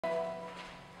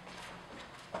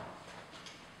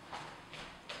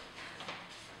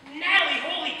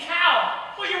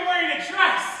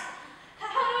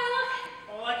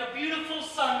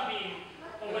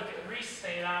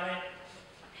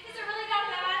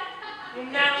Well,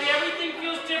 Natalie, everything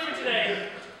feels different today.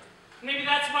 Maybe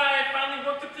that's why I finally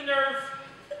worked up the nerve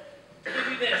to give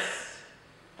you this.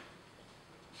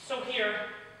 So here.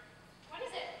 What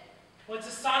is it? Well, it's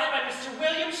a sonnet by Mr.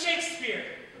 William Shakespeare.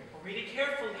 I'll read it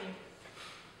carefully.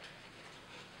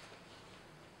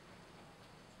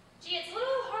 Gee, it's a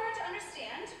little hard to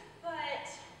understand, but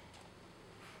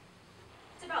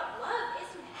it's about love,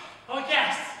 isn't it? Oh,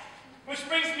 yes. Which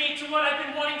brings me to what I've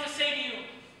been wanting to say to you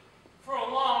for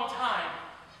a long time.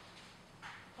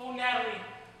 Oh, Natalie,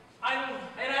 I own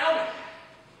it.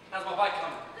 How's my bike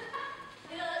coming?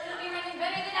 It'll be running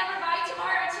better than ever by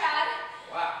tomorrow, Chad.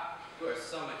 Wow, you are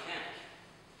some mechanic.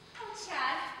 Oh,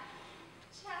 Chad.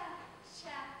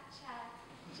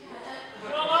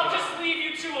 Well, I'll just leave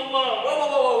you two alone.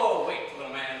 Whoa, wait,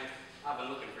 little man. I've been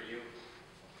looking for you.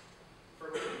 For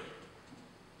who?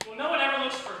 Well, no one ever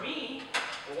looks for me.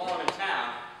 Well, while I'm in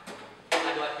town,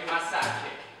 I'd like to be my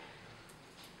sidekick.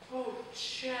 Oh,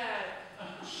 Chad.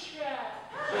 Chad.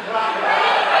 Chad,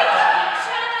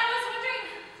 I was wondering,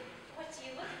 what do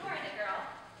you look for in a girl?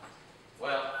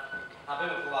 Well, I've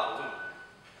been with a lot of women.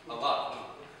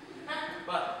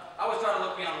 But I always try to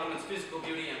look beyond a woman's physical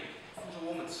beauty and into a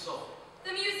woman's soul.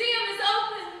 The museum is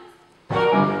open.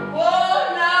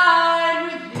 One night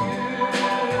with you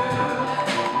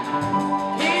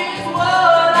is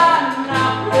what I'm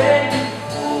not ready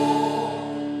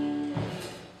for.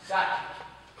 Sidekick,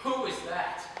 who is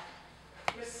that?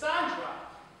 Miss Sandra.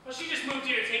 Well, she just moved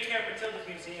here to take care of Matilda's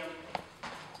museum.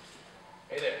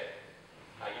 Hey there.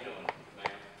 How you doing,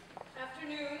 ma'am?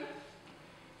 Afternoon.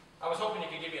 I was hoping you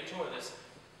could give me a tour of this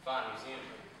fine museum.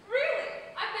 Really?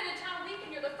 I've been in town a week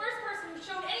and you're the first person who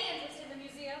showed any interest in the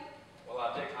museum. Well,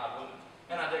 I dig hot women,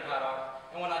 and I dig hot art.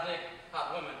 And when I dig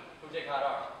hot women who dig hot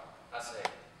art, I say,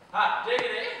 hot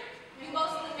diggity! You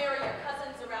mostly marry your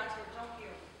cousins around here, don't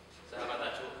you? So how about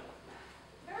that tour?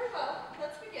 Very well.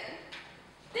 Let's begin.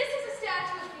 This is a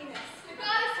statue of Venus, the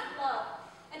goddess of love,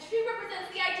 and she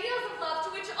represents the ideals of love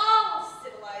to which all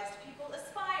civilized people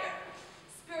aspire.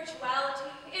 Spirituality,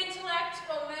 intellect,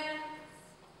 romance.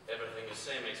 Everything you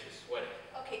say makes me sweaty.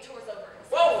 Okay, tour's over.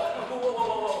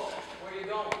 Whoa!